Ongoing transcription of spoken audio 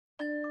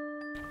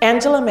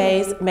Angela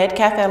Mays,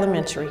 Metcalf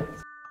Elementary.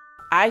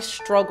 I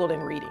struggled in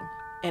reading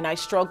and I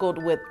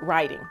struggled with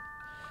writing.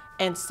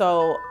 And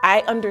so I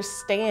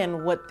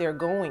understand what they're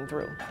going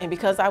through. And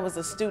because I was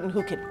a student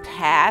who could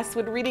pass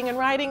with reading and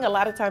writing, a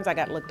lot of times I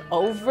got looked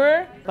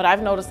over. But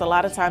I've noticed a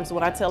lot of times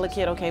when I tell a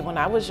kid, okay, when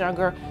I was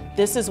younger,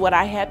 this is what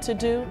I had to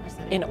do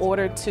in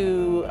order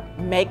to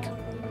make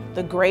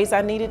the grades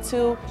I needed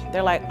to,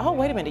 they're like, oh,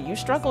 wait a minute, you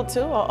struggled too?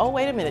 Oh,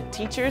 wait a minute,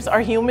 teachers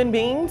are human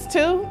beings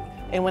too?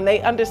 And when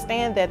they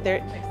understand that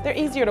they're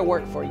easier to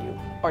work for you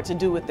or to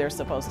do what they're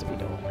supposed to be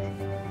doing.